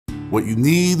What you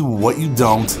need, what you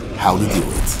don't, how to do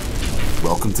it.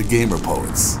 Welcome to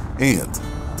GamerPoets and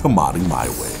to Modding My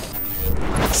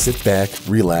Way. Sit back,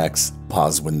 relax,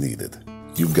 pause when needed.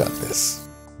 You've got this.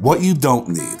 What you don't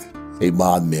need. A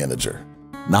mod manager.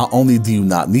 Not only do you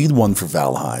not need one for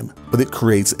Valheim, but it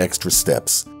creates extra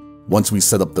steps. Once we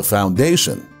set up the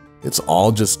foundation, it's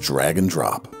all just drag and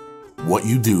drop. What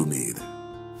you do need.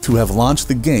 To have launched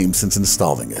the game since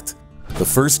installing it. The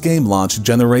first game launch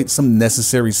generates some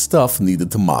necessary stuff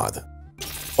needed to mod.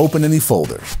 Open any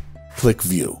folder. Click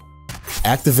View.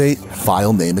 Activate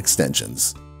File Name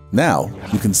Extensions. Now,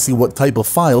 you can see what type of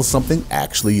file something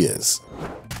actually is.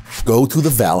 Go to the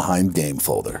Valheim game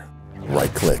folder.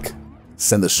 Right-click.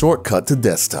 Send a shortcut to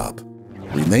Desktop.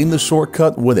 Rename the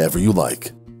shortcut whatever you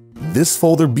like. This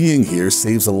folder being here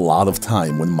saves a lot of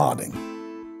time when modding.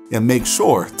 And make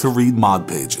sure to read mod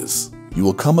pages. You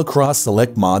will come across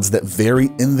select mods that vary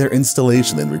in their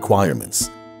installation and requirements.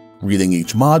 Reading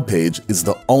each mod page is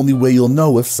the only way you'll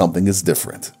know if something is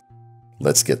different.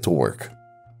 Let's get to work.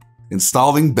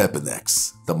 Installing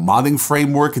BepInEx, the modding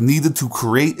framework needed to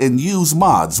create and use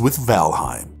mods with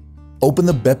Valheim. Open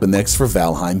the BepInEx for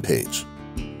Valheim page.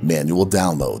 Manual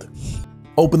download.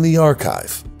 Open the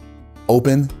archive.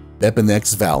 Open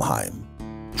BepInEx Valheim.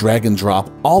 Drag and drop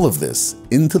all of this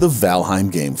into the Valheim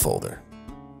game folder.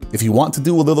 If you want to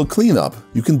do a little cleanup,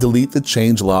 you can delete the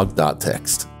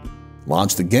changelog.txt.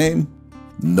 Launch the game.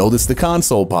 Notice the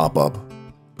console pop up.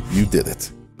 You did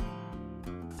it.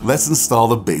 Let's install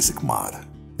the basic mod,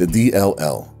 the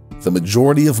DLL. The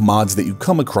majority of mods that you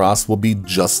come across will be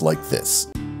just like this.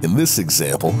 In this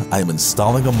example, I am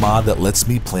installing a mod that lets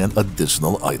me plant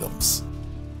additional items.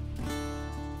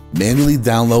 Manually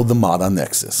download the mod on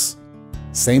Nexus.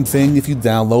 Same thing if you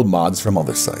download mods from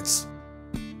other sites.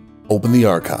 Open the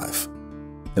archive.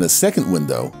 In a second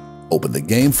window, open the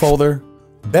game folder,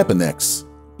 BepInEx,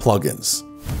 plugins.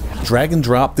 Drag and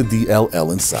drop the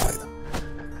DLL inside.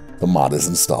 The mod is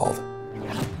installed.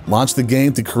 Launch the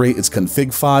game to create its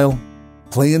config file.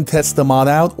 Play and test the mod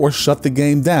out or shut the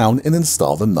game down and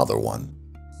install another one.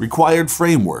 Required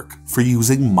framework for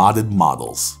using modded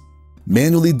models.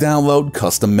 Manually download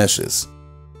custom meshes.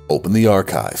 Open the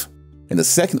archive. In the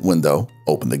second window,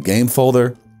 open the game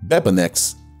folder,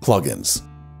 BepInEx, plugins.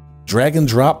 Drag and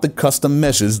drop the custom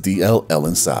meshes DLL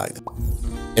inside.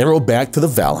 Arrow back to the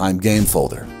Valheim game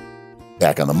folder.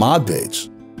 Back on the mod page,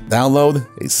 download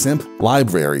a simp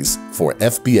libraries for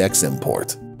FBX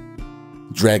import.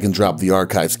 Drag and drop the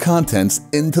archive's contents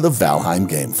into the Valheim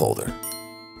game folder.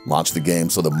 Launch the game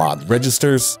so the mod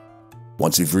registers.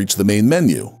 Once you've reached the main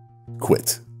menu,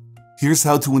 quit. Here's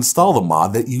how to install the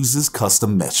mod that uses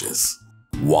custom meshes.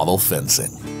 Wattle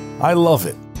fencing. I love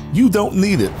it. You don't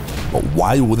need it, but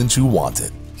why wouldn't you want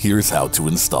it? Here's how to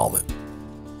install it.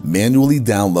 Manually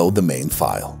download the main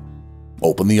file.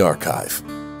 Open the archive.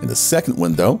 In the second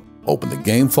window, open the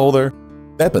game folder,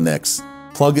 BepInEx,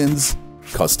 plugins,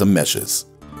 custom meshes.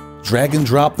 Drag and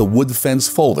drop the wood fence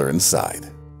folder inside.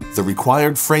 The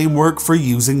required framework for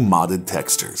using modded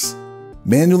textures.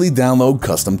 Manually download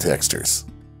custom textures.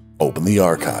 Open the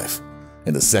archive.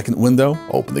 In the second window,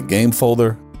 open the game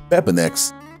folder,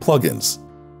 BepInEx, plugins.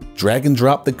 Drag and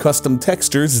drop the custom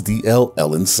textures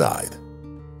DLL inside.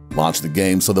 Launch the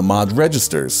game so the mod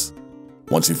registers.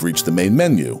 Once you've reached the main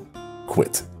menu,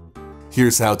 quit.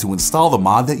 Here's how to install the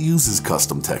mod that uses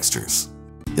custom textures.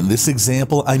 In this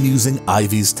example, I'm using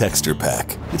Ivy's texture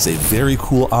pack. It's a very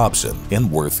cool option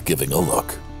and worth giving a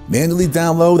look. Manually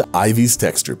download Ivy's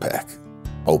texture pack.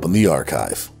 Open the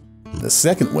archive. In the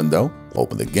second window,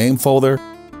 open the game folder,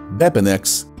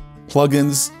 BepInEx,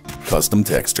 plugins, custom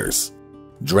textures.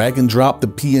 Drag and drop the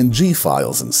PNG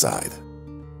files inside.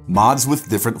 Mods with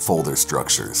different folder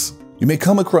structures. You may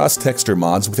come across texture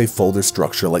mods with a folder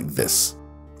structure like this.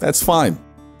 That's fine.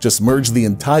 Just merge the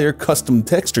entire custom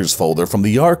textures folder from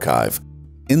the archive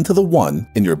into the one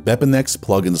in your BepInEx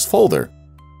plugins folder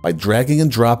by dragging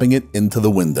and dropping it into the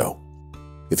window.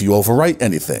 If you overwrite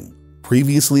anything,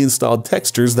 previously installed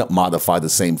textures that modify the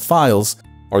same files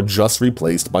are just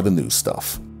replaced by the new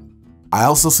stuff. I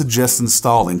also suggest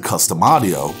installing custom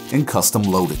audio and custom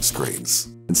loading screens.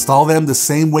 Install them the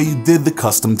same way you did the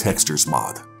custom textures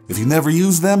mod. If you never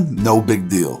use them, no big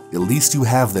deal. At least you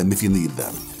have them if you need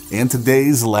them. And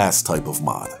today's last type of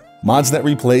mod. Mods that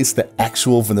replace the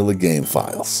actual vanilla game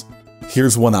files.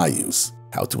 Here's one I use.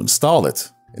 How to install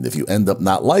it, and if you end up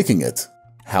not liking it,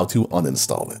 how to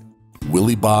uninstall it.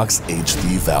 Willybox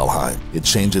HD Valheim. It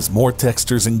changes more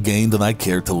textures in game than I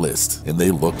care to list, and they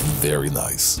look very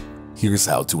nice. Here's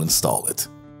how to install it.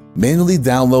 Manually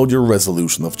download your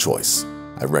resolution of choice.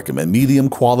 I recommend medium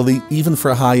quality even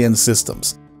for high-end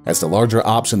systems, as the larger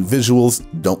option visuals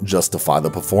don't justify the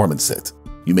performance hit.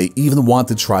 You may even want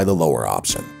to try the lower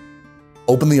option.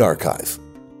 Open the archive.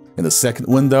 In the second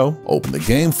window, open the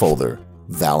game folder,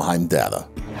 Valheim data.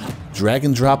 Drag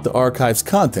and drop the archive's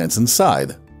contents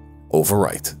inside,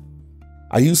 overwrite.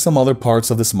 I use some other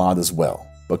parts of this mod as well,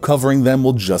 but covering them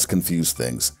will just confuse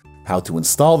things. How to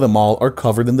install them all are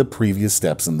covered in the previous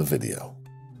steps in the video.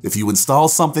 If you install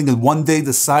something and one day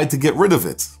decide to get rid of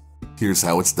it, here's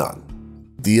how it's done.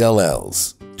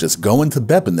 DLLs. Just go into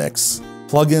BepInEx,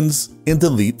 plugins, and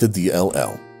delete the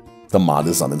DLL. The mod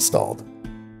is uninstalled.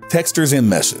 Textures and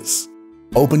meshes.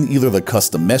 Open either the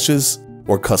custom meshes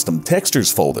or custom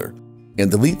textures folder and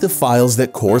delete the files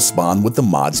that correspond with the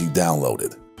mods you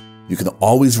downloaded. You can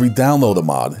always re-download a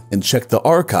mod and check the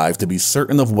archive to be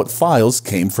certain of what files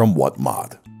came from what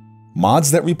mod.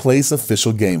 Mods that replace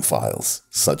official game files,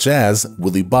 such as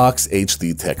WillyBox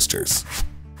HD textures.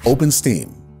 Open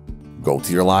Steam. Go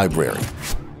to your library.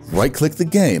 Right-click the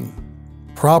game.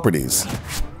 Properties.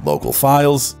 Local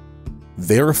files.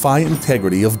 Verify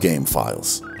integrity of game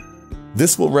files.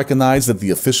 This will recognize that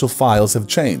the official files have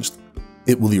changed.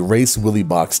 It will erase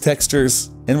WillyBox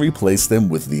textures and replace them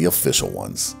with the official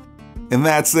ones. And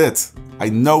that's it. I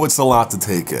know it's a lot to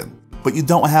take in, but you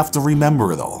don't have to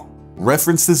remember it all.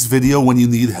 Reference this video when you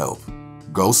need help.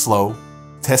 Go slow.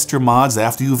 Test your mods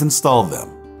after you've installed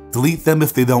them. Delete them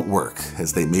if they don't work,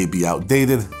 as they may be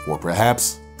outdated, or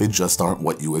perhaps they just aren't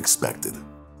what you expected.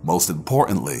 Most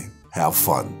importantly, have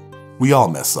fun. We all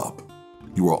mess up.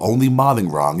 You are only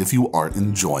modding wrong if you aren't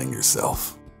enjoying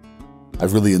yourself.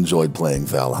 I've really enjoyed playing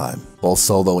Valheim, both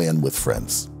solo and with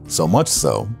friends. So much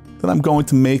so that I'm going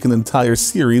to make an entire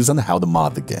series on how to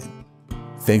mod the game.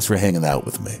 Thanks for hanging out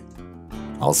with me.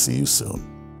 I'll see you soon.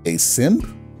 A simp?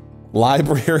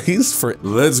 Libraries for...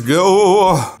 Let's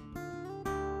go!